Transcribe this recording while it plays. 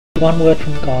One word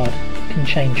from God can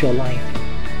change your life.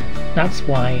 That's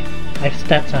why I've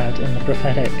stepped out in the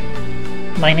prophetic.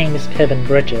 My name is Piven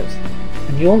Bridges,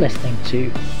 and you're listening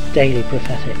to Daily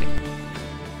Prophetic.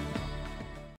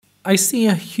 I see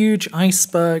a huge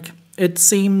iceberg. It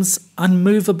seems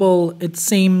unmovable, it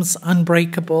seems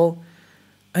unbreakable,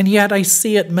 and yet I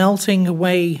see it melting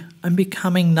away and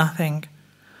becoming nothing.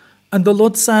 And the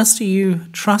Lord says to you,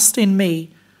 trust in me,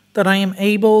 that I am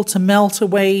able to melt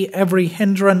away every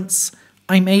hindrance.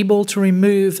 I'm able to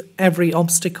remove every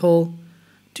obstacle.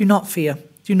 Do not fear,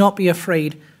 do not be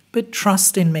afraid, but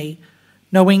trust in me,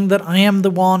 knowing that I am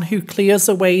the one who clears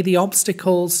away the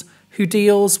obstacles, who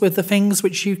deals with the things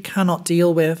which you cannot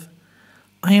deal with.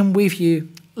 I am with you,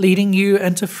 leading you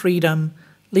into freedom,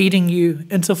 leading you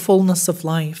into fullness of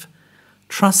life.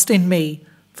 Trust in me,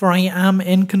 for I am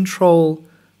in control.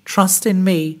 Trust in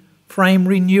me, for I am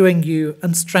renewing you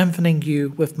and strengthening you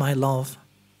with my love.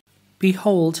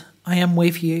 Behold, I am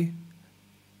with you.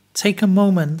 Take a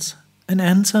moment and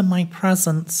enter my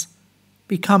presence.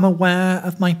 Become aware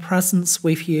of my presence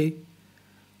with you.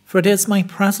 For it is my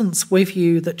presence with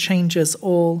you that changes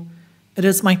all. It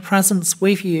is my presence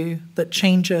with you that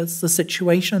changes the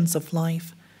situations of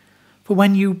life. For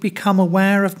when you become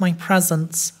aware of my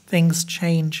presence, things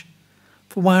change.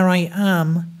 For where I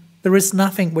am, there is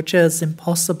nothing which is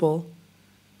impossible.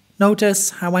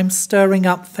 Notice how I'm stirring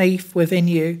up faith within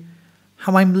you,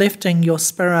 how I'm lifting your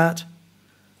spirit.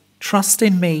 Trust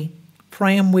in me, for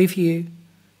I am with you.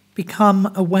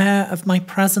 Become aware of my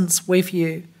presence with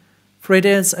you, for it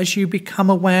is as you become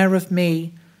aware of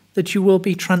me that you will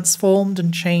be transformed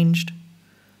and changed.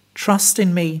 Trust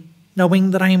in me, knowing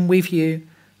that I am with you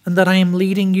and that I am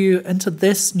leading you into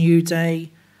this new day.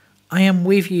 I am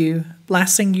with you,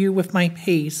 blessing you with my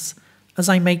peace as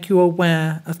I make you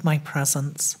aware of my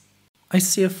presence. I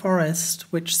see a forest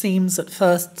which seems at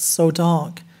first so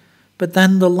dark, but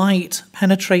then the light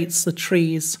penetrates the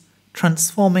trees,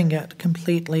 transforming it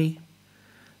completely.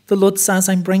 The Lord says,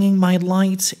 I'm bringing my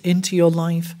light into your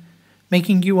life,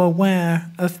 making you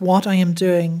aware of what I am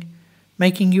doing,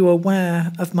 making you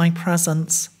aware of my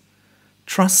presence.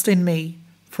 Trust in me,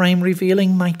 for I am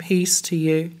revealing my peace to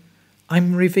you.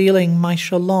 I'm revealing my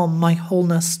shalom, my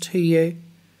wholeness to you.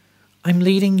 I'm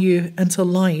leading you into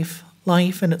life,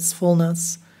 life in its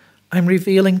fullness. I'm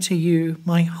revealing to you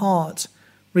my heart,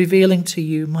 revealing to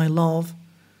you my love.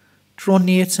 Draw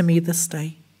near to me this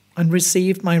day and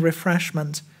receive my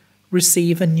refreshment,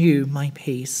 receive anew my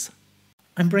peace.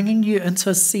 I'm bringing you into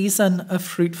a season of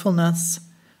fruitfulness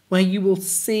where you will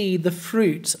see the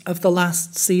fruit of the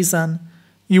last season.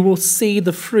 You will see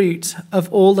the fruit of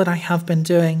all that I have been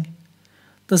doing.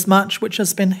 There's much which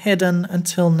has been hidden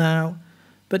until now,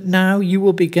 but now you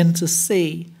will begin to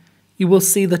see. You will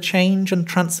see the change and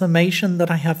transformation that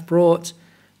I have brought.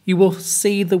 You will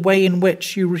see the way in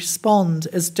which you respond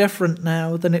is different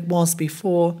now than it was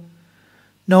before.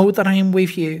 Know that I am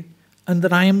with you, and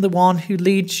that I am the one who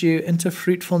leads you into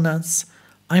fruitfulness.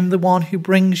 I am the one who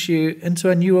brings you into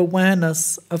a new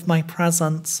awareness of my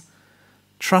presence.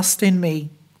 Trust in me,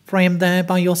 for I am there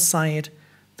by your side,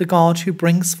 the God who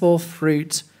brings forth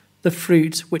fruit, the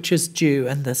fruit which is due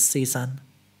in this season.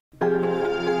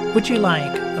 Would you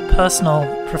like a personal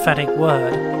prophetic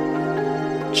word?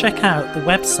 Check out the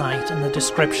website in the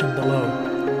description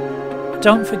below.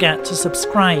 Don't forget to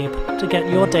subscribe to get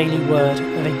your daily word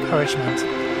of encouragement.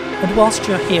 And whilst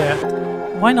you're here,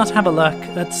 why not have a look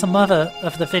at some other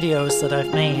of the videos that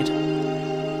I've made?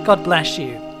 God bless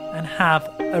you and have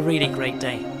a really great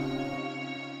day.